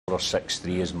or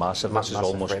 6-3 is massive. This is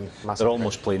they're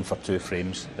almost playing for 2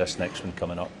 frames, this next one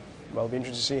coming up. Well, it'll be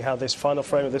interesting to see how this final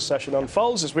frame of this session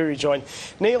unfolds as we rejoin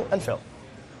Neil and Phil.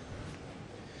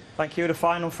 Thank you. The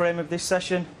final frame of this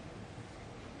session.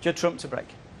 Judd Trump to break.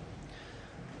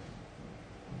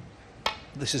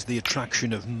 This is the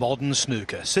attraction of modern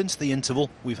snooker. Since the interval,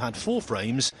 we've had 4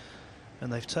 frames,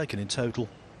 and they've taken in total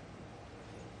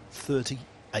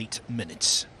 38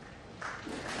 minutes.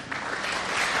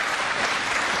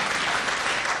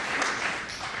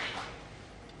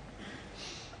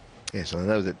 Yes, I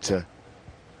know that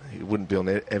it wouldn't be on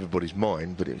everybody's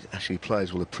mind, but actually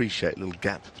players will appreciate a little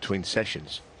gap between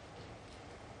sessions,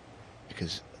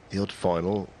 because the odd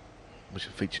final, which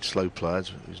have featured slow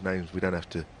players whose names we don't have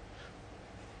to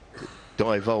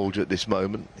divulge at this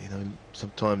moment, you know,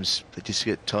 sometimes they just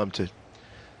get time to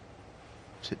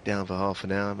sit down for half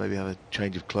an hour, maybe have a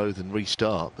change of clothes and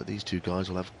restart. But these 2 guys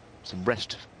will have some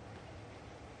rest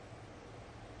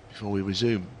before we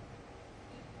resume.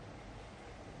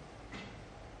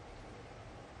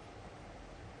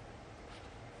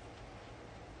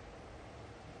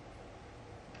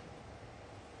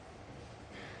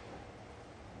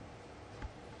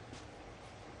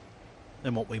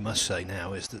 And what we must say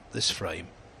now is that this frame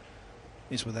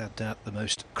is without doubt the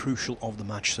most crucial of the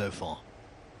match so far.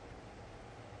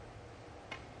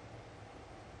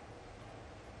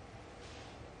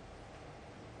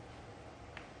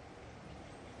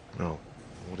 Oh,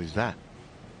 what is that?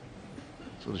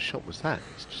 What sort of shot was that?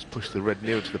 It's just pushed the red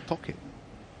nearer to the pocket.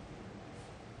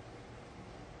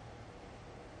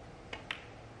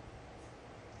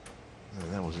 No,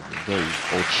 that wasn't a very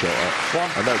odd shot.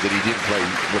 I know that he didn't play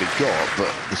what he got,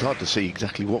 but it's hard to see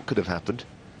exactly what could have happened.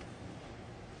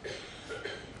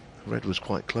 Red was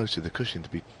quite close to the cushion to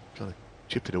be trying to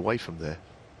chip it away from there.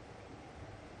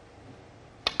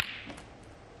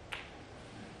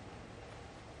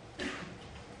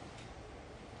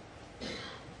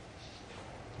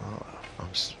 I'm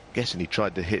guessing he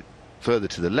tried to hit further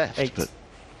to the left, but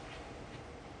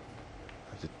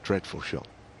that's a dreadful shot.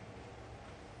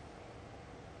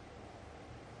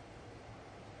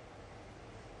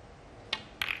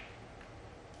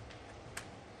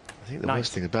 I think the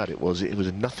worst thing about it was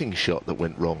a nothing shot that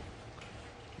went wrong.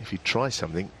 If you try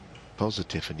something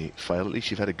positive and you fail, at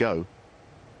least you've had a go.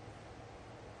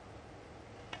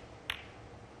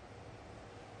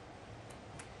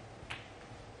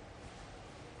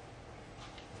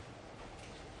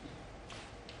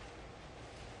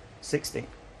 $60.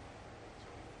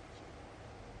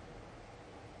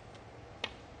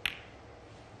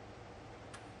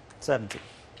 $70.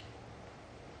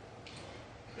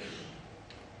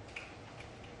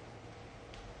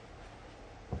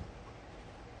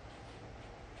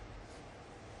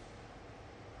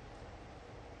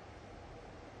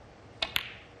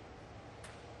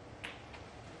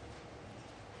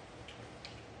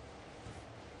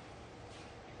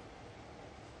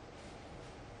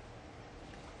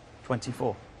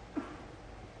 $24.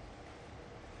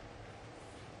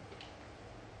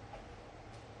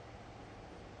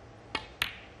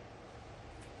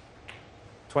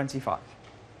 $25.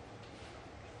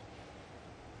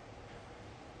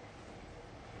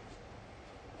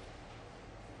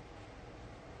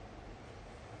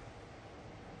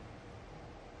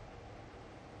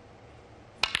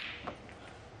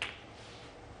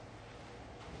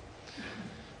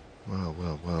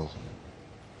 Well.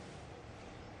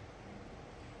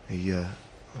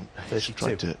 He's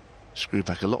tried to screw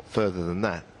back a lot further than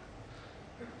that.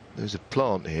 There's a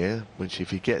plant here, which if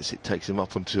he gets it, takes him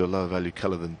up onto a lower value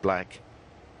colour than black.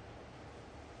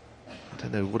 I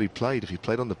don't know what he played, if he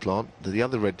played on the plant. The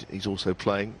other red he's also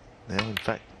playing now, in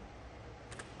fact.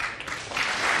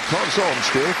 Plant's on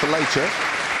still for later.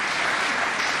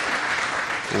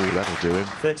 Oh, that'll do him.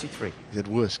 33. He had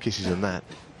worse kisses than that.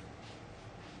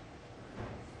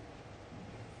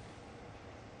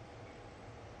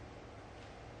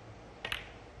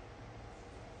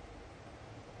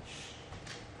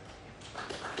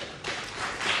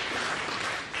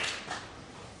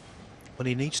 When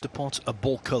he needs to pot a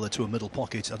ball colour to a middle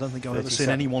pocket, I don't think I've ever seen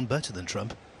anyone better than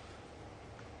Trump.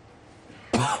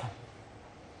 Well,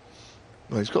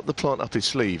 he's got the plant up his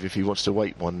sleeve if he wants to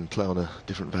wait one and play on a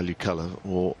different value colour,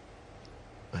 or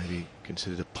maybe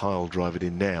consider to pile drive it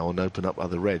in now and open up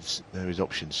other reds. There are his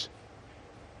options.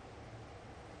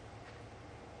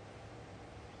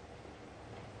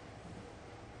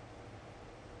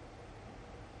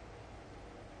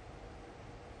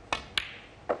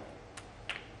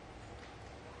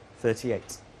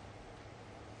 $38.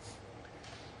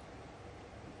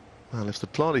 Well, if the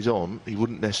plant is on, he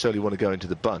wouldn't necessarily want to go into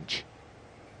the bunch.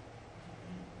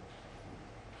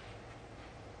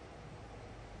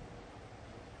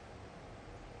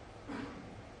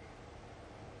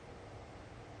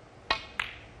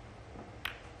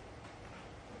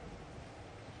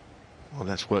 Well,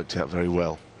 that's worked out very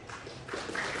well.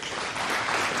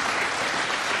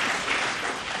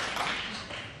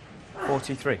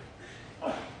 .43.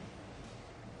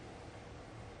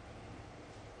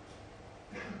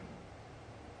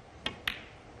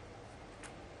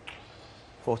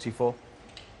 .44.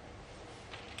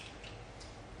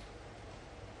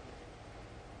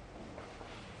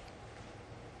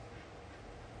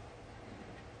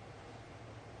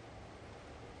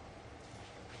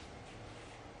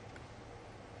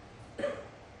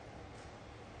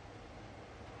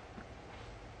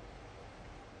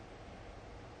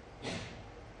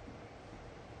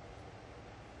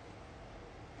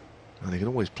 And he can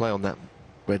always play on that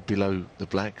red below the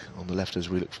black on the left as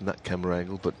we look from that camera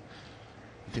angle, but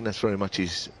I think that's very much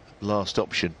his last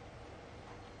option.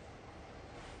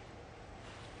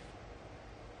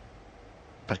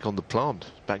 Back on the plant,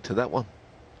 back to that one.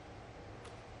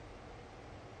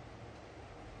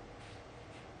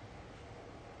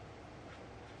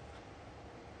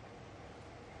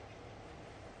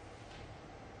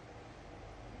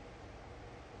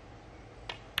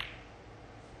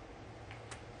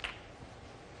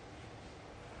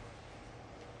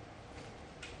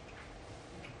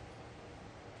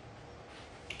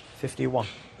 .51.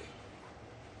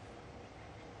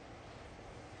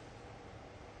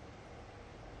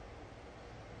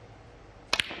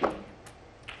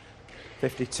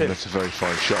 .52. That's a very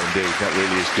fine shot indeed. That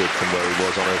really is good from where he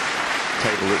was on a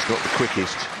table that's not the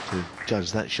quickest to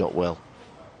judge that shot well.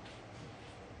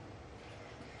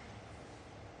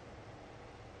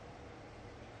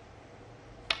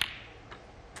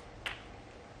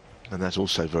 And that's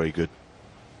also very good.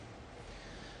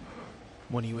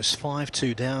 When he was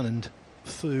 5-2 down and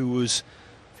Fu was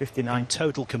 59. in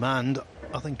total command,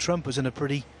 I think Trump was in a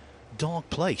pretty dark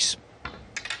place.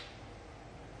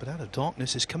 But out of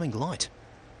darkness is coming light.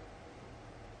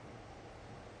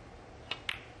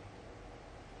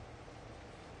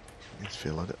 I just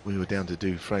feel like we were down to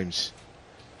do frames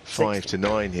 5 to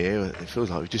 9 here. It feels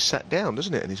like we've just sat down,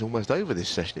 doesn't it? And it's almost over this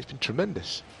session. It's been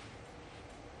tremendous.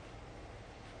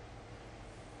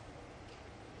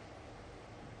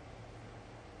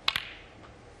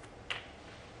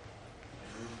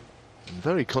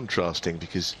 Very contrasting,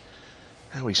 because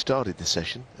how he started the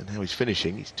session and how he's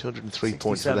finishing. He's 203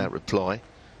 points without reply.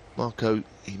 Marco,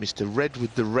 he missed a red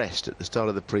with the rest at the start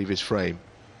of the previous frame,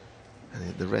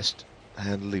 and the rest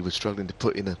handle he was struggling to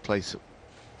put in a place that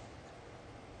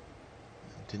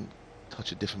didn't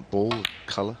touch a different ball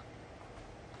colour.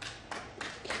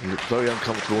 He looked very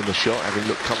uncomfortable on the shot, having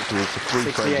looked comfortable for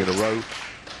 3 frames in a row,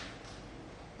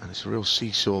 and it's a real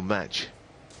seesaw match.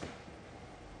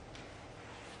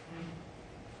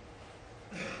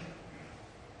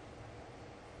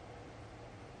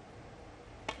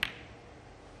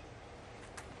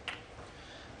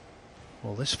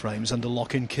 Well, this frame's under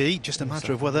lock and key. Just a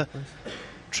matter of whether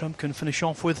Trump can finish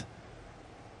off with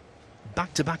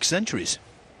back-to-back centuries.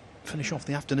 Finish off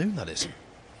the afternoon, that is.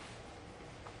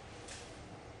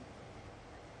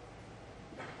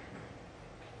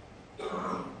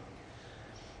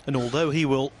 And although he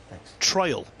will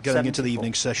trail going into the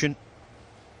evening session,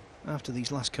 after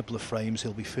these last couple of frames,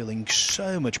 he'll be feeling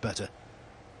so much better.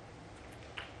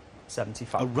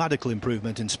 75. A radical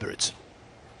improvement in spirits.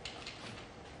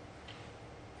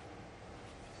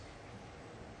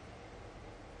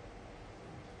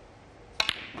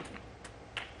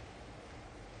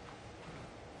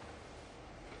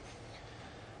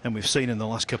 And we've seen in the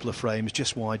last couple of frames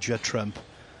just why Judd Trump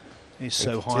is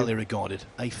so highly regarded.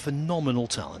 A phenomenal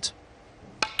talent.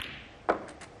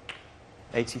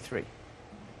 83.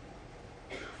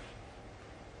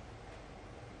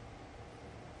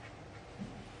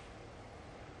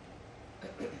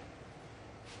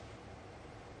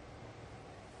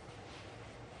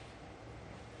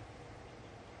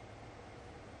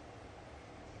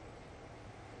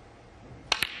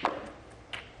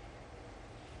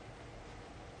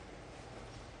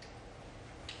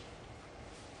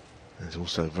 It's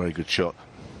also a very good shot.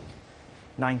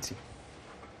 90.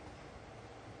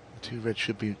 The 2 reds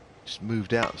should be just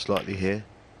moved out slightly here.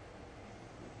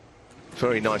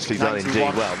 Very nicely done 91.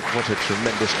 indeed. Well, what a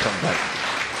tremendous comeback.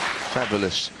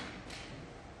 Fabulous.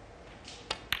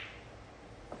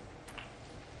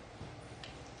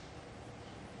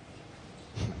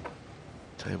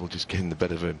 Table just getting the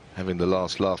better of him, having the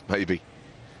last laugh maybe.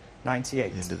 98.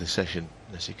 At the end of the session,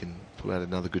 unless he can pull out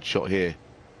another good shot here.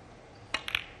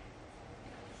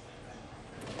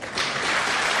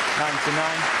 99.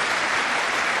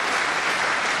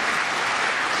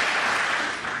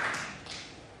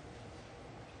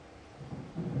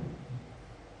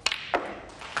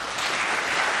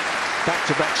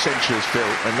 Back-to-back centuries, Phil,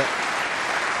 and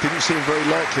Didn't seem very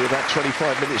likely about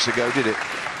 25 minutes ago, did it?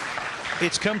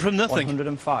 It's come from nothing.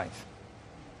 105.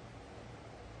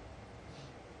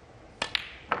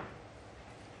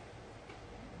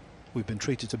 We've been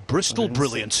treated to Bristol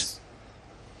brilliance.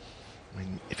 I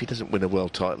mean, if he doesn't win a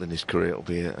world title in his career, it'll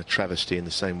be a travesty in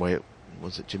the same way it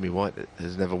was that Jimmy White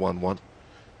has never won one,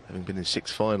 having been in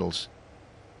 6 finals.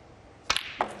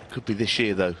 Could be this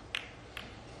year, though.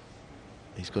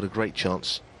 He's got a great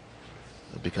chance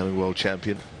of becoming world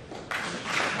champion.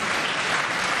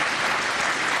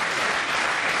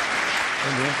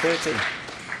 130.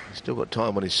 He's still got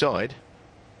time on his side.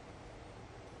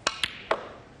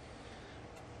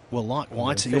 Well, like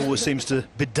White, he always seems to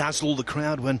bedazzle the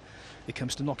crowd when it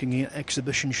comes to knocking in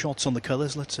exhibition shots on the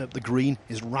colours. Let's hope the green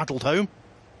is rattled home.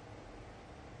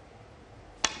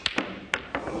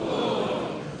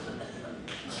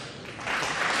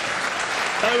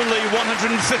 Only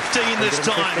 115 this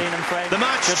time. The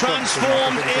match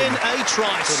transformed in a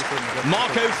trice.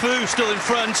 Marco Fu still in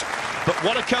front, but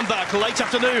what a comeback late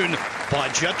afternoon by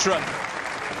Judd Trump.